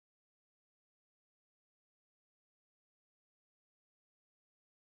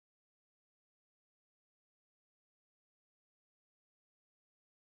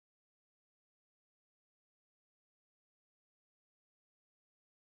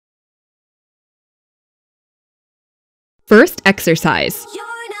First exercise.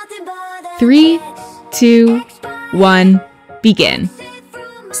 3, 2, 1, begin.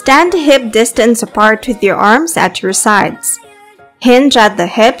 Stand hip distance apart with your arms at your sides. Hinge at the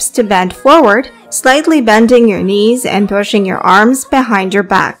hips to bend forward, slightly bending your knees and pushing your arms behind your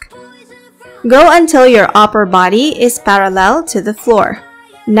back. Go until your upper body is parallel to the floor.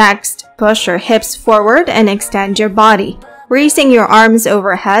 Next, push your hips forward and extend your body, raising your arms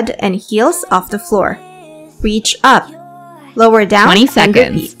overhead and heels off the floor. Reach up. Lower down 20 and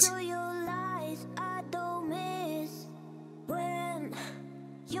seconds. repeat.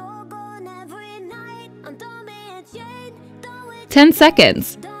 Ten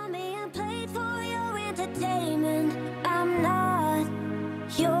seconds.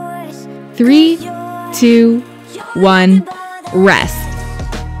 3, 2, 1, rest.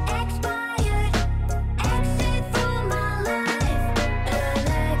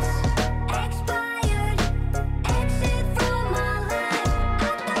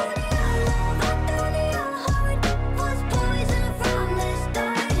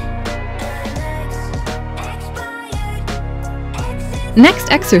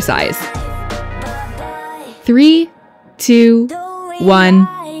 Next exercise. 3, 2,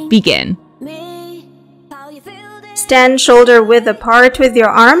 1, begin. Stand shoulder width apart with your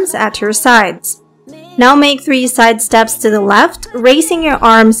arms at your sides. Now make 3 side steps to the left, raising your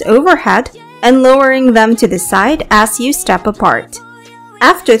arms overhead and lowering them to the side as you step apart.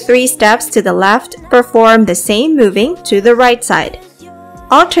 After 3 steps to the left, perform the same moving to the right side.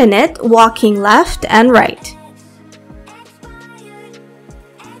 Alternate walking left and right.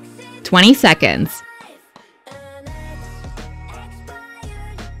 20 seconds.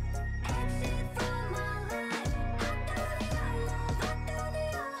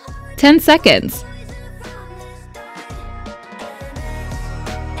 10 seconds.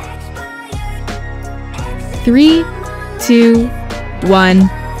 3, 2, 1,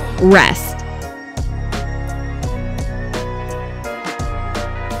 rest.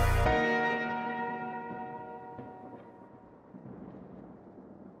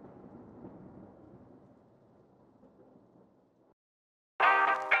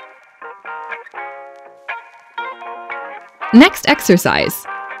 Next exercise.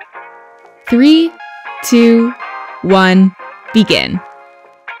 3, 2, 1, begin.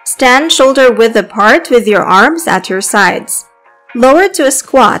 Stand shoulder width apart with your arms at your sides. Lower to a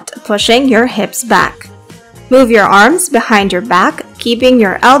squat, pushing your hips back. Move your arms behind your back, keeping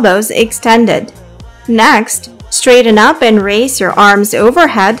your elbows extended. Next, straighten up and raise your arms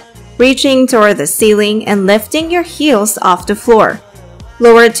overhead, reaching toward the ceiling and lifting your heels off the floor.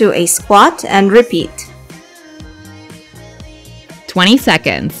 Lower to a squat and repeat. 20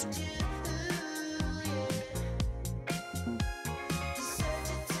 seconds.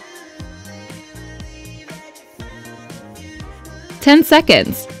 10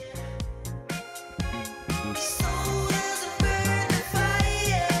 seconds.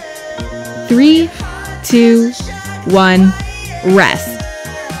 3, 2, 1, rest.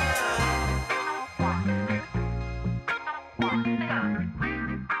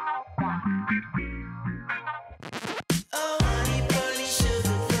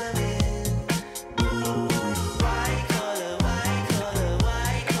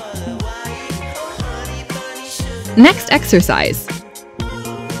 Next exercise.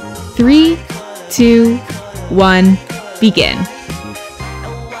 3, 2, 1, begin.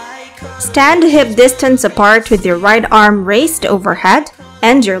 Stand hip distance apart with your right arm raised overhead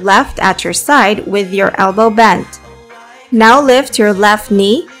and your left at your side with your elbow bent. Now lift your left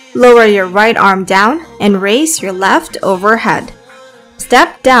knee, lower your right arm down, and raise your left overhead.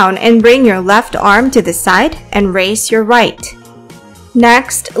 Step down and bring your left arm to the side and raise your right.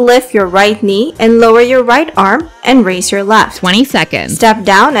 Next, lift your right knee and lower your right arm and raise your left. 20 seconds. Step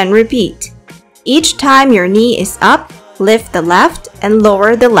down and repeat. Each time your knee is up, lift the left and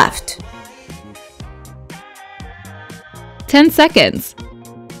lower the left. 10 seconds.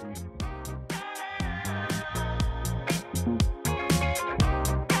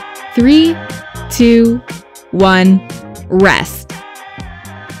 3, 2, 1, rest.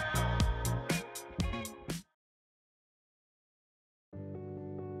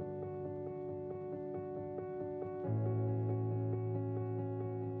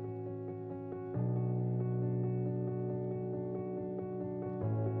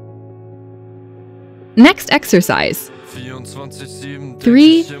 Next exercise.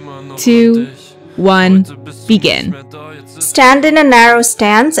 3, 2, 1, begin. Stand in a narrow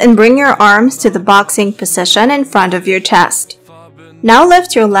stance and bring your arms to the boxing position in front of your chest. Now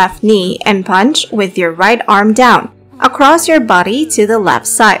lift your left knee and punch with your right arm down, across your body to the left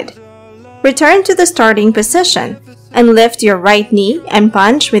side. Return to the starting position. and lift your right knee and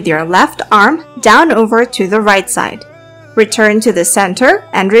punch with your left arm down over to the right side. Return to the center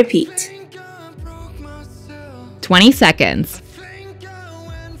and repeat. 20 seconds.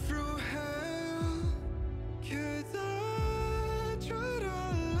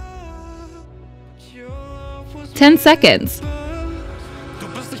 Ten seconds.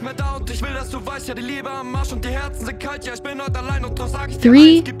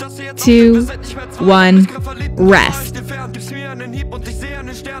 3, 2, 1, rest.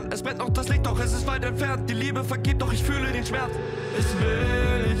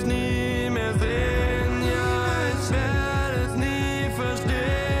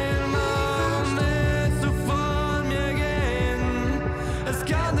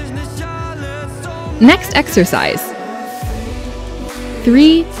 Next exercise.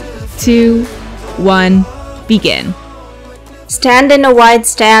 3, 2, 1, begin. Stand in a wide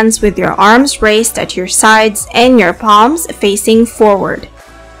stance with your arms raised at your sides and your palms facing forward.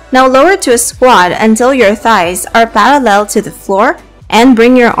 Now lower to a squat until your thighs are parallel to the floor and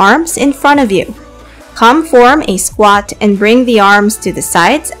bring your arms in front of you. Come form a squat and bring the arms to the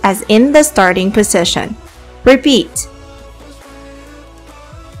sides as in the starting position. Repeat.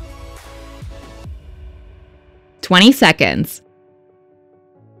 20 seconds.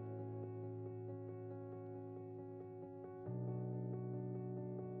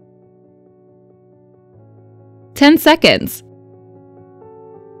 Ten seconds.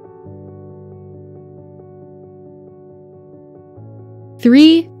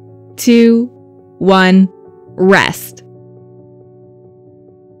 3, 2, 1, rest.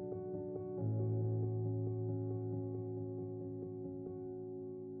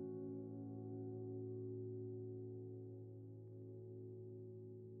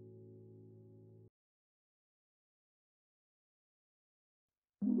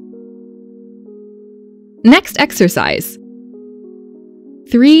 Next exercise.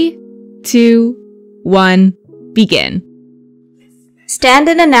 3, 2, 1, begin. Stand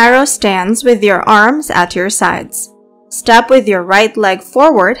in a narrow stance with your arms at your sides. Step with your right leg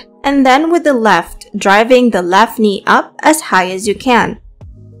forward and then with the left, driving the left knee up as high as you can.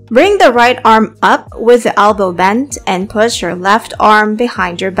 Bring the right arm up with the elbow bent and push your left arm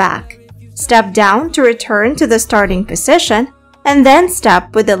behind your back. Step down to return to the starting position and then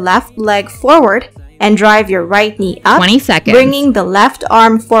step with the left leg forward and drive your right knee up, 20 seconds. Bringing the left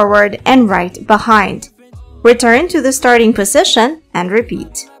arm forward and right behind. Return to the starting position and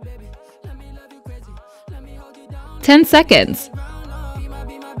repeat. 10 seconds.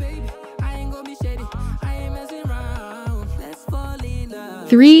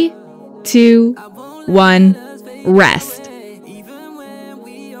 3, 2, 1, rest.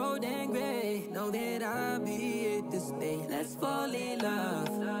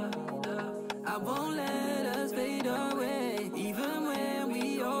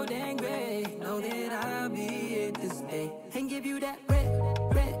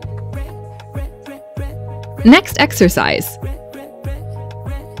 Next exercise.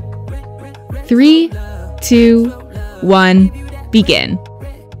 3, 2, 1, begin.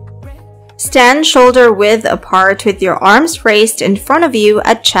 Stand shoulder width apart with your arms raised in front of you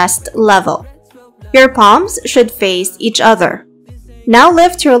at chest level. Your palms should face each other. Now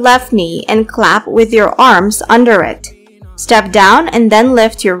lift your left knee and clap with your arms under it. Step down and then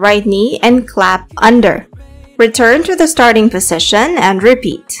lift your right knee and clap under. Return to the starting position and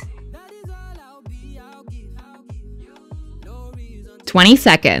repeat. 20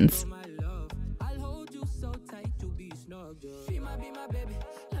 seconds.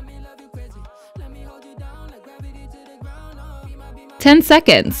 10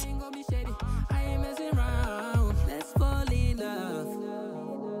 seconds.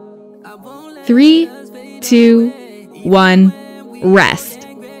 3, 2, 1, rest.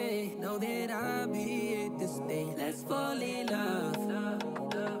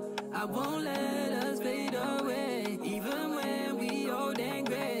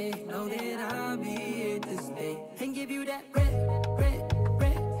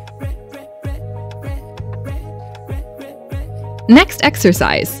 Next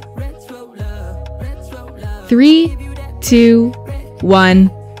exercise. 3, 2,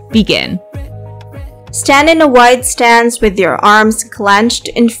 1, begin. Stand in a wide stance with your arms clenched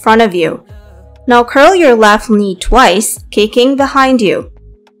in front of you. Now curl your left knee twice, kicking behind you.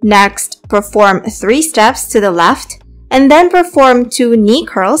 Next, perform 3 steps to the left, and then perform 2 knee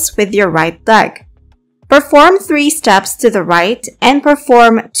curls with your right leg. Perform 3 steps to the right and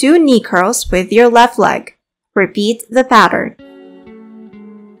perform 2 knee curls with your left leg. Repeat the pattern.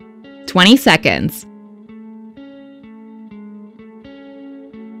 20 seconds.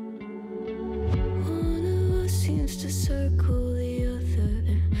 'Seems to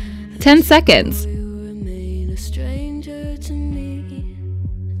 10 seconds.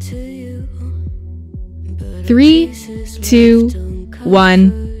 3, 2,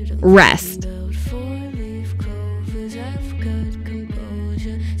 1, rest.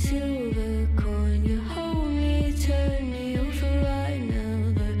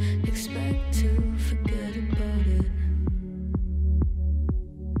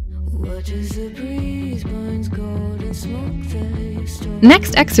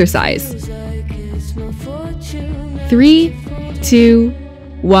 Next exercise. 3, 2,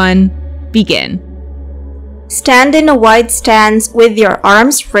 1, begin. Stand in a wide stance with your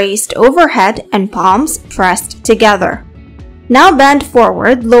arms raised overhead and palms pressed together. Now bend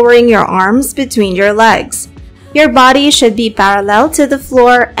forward, lowering your arms between your legs. Your body should be parallel to the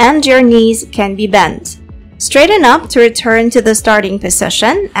floor and your knees can be bent. Straighten up to return to the starting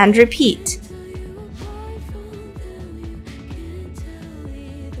position and repeat.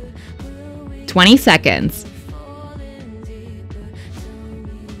 "20 seconds.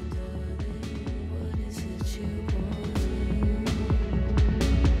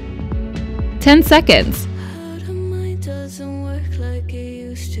 "10 seconds.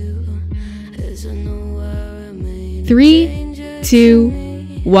 3,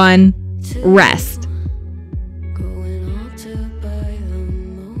 2, 1, rest.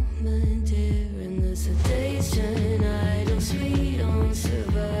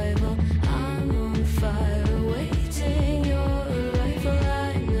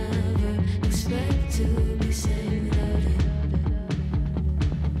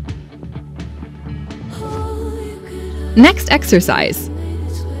 Next exercise.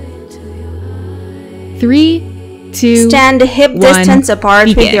 3, 2, Stand hip 1, distance apart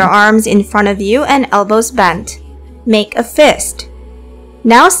with begin. your arms in front of you and elbows bent. Make a fist.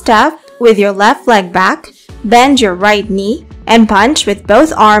 Now step with your left leg back, bend your right knee, and punch with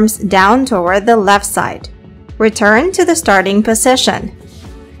both arms down toward the left side. Return to the starting position.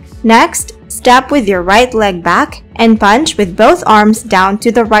 Next, step with your right leg back and punch with both arms down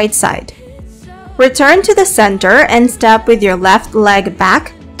to the right side. Return to the center and step with your left leg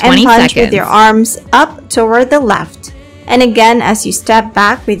back and 20 punch with seconds. your arms up toward the left. And again, as you step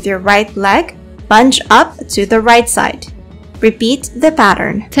back with your right leg, punch up to the right side. Repeat the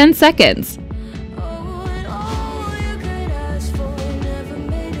pattern. 10 seconds.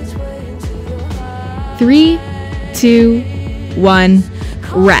 3, 2, 1,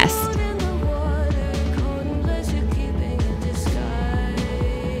 rest.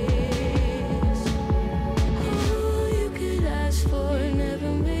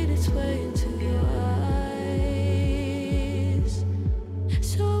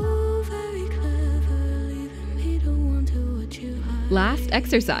 Last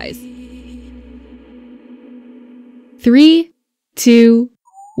exercise. 3, 2,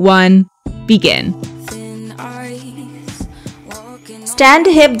 1, begin. Stand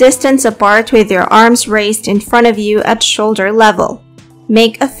hip distance apart with your arms raised in front of you at shoulder level.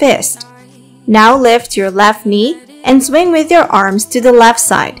 Make a fist. Now lift your left knee and swing with your arms to the left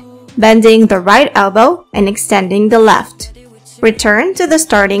side, bending the right elbow and extending the left. Return to the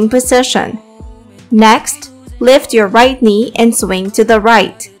starting position. Next, lift your right knee and swing to the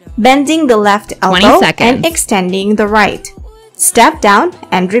right, bending the left 20 elbow seconds. and extending the right. Step down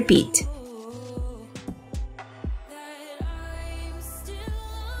and repeat.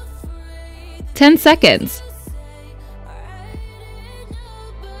 "10 seconds.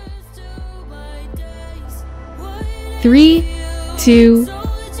 3, 2,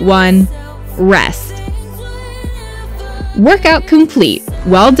 1, rest. Workout complete.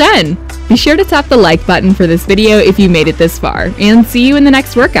 Well done! Be sure to tap the like button for this video if you made it this far, and see you in the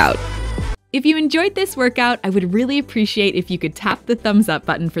next workout. If you enjoyed this workout, I would really appreciate if you could tap the thumbs up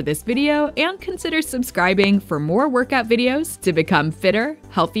button for this video and consider subscribing for more workout videos to become fitter,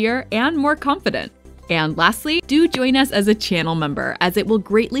 healthier, and more confident. And lastly, do join us as a channel member, as it will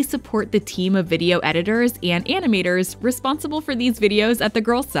greatly support the team of video editors and animators responsible for these videos at the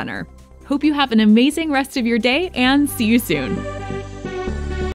Girls Center. Hope you have an amazing rest of your day and see you soon.